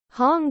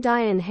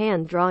HongDian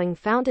Hand-Drawing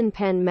Fountain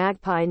Pen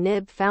Magpie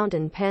Nib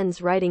Fountain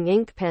Pens Writing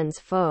Ink Pens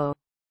Faux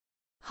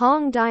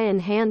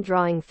HongDian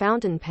Hand-Drawing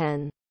Fountain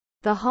Pen.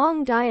 The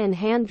HongDian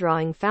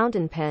Hand-Drawing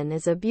Fountain Pen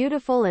is a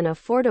beautiful and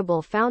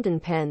affordable fountain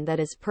pen that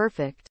is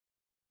perfect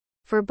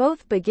for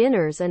both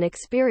beginners and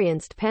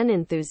experienced pen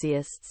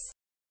enthusiasts.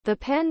 The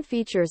pen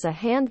features a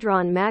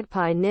hand-drawn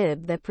magpie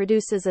nib that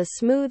produces a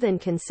smooth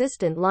and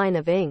consistent line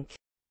of ink.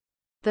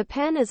 The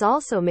pen is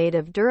also made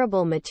of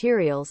durable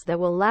materials that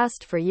will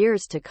last for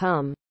years to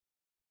come.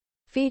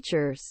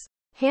 Features: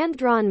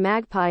 hand-drawn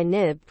magpie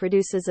nib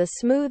produces a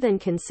smooth and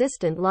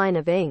consistent line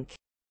of ink.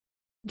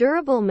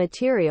 Durable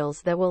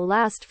materials that will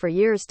last for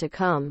years to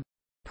come.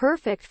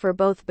 Perfect for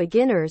both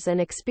beginners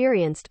and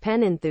experienced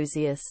pen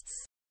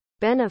enthusiasts.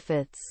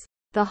 Benefits: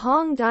 the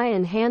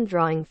HongDian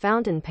Hand-Drawing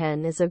Fountain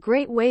Pen is a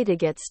great way to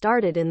get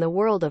started in the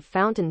world of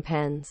fountain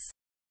pens.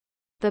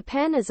 The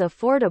pen is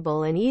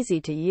affordable and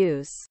easy to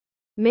use,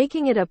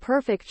 making it a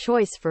perfect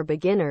choice for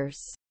beginners.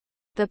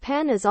 The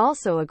pen is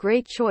also a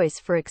great choice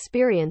for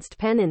experienced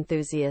pen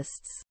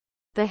enthusiasts.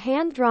 The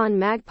hand-drawn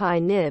magpie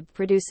nib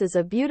produces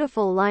a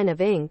beautiful line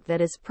of ink that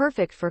is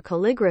perfect for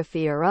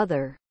calligraphy or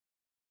other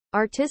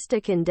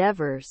artistic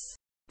endeavors.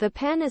 The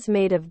pen is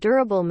made of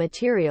durable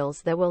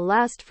materials that will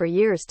last for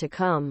years to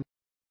come.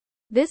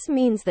 This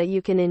means that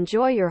you can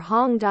enjoy your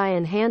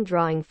HongDian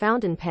hand-drawing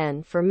fountain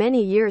pen for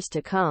many years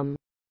to come.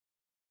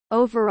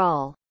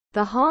 Overall,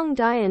 the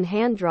HongDian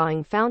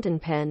hand-drawing fountain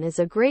pen is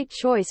a great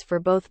choice for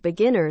both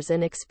beginners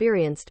and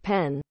experienced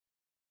pen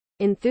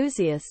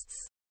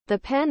enthusiasts. The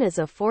pen is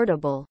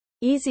affordable,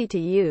 easy to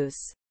use,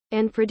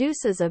 and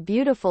produces a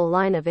beautiful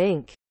line of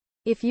ink.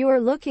 If you are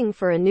looking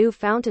for a new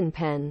fountain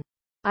pen,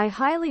 I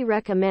highly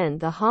recommend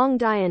the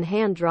HongDian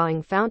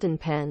hand-drawing fountain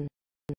pen.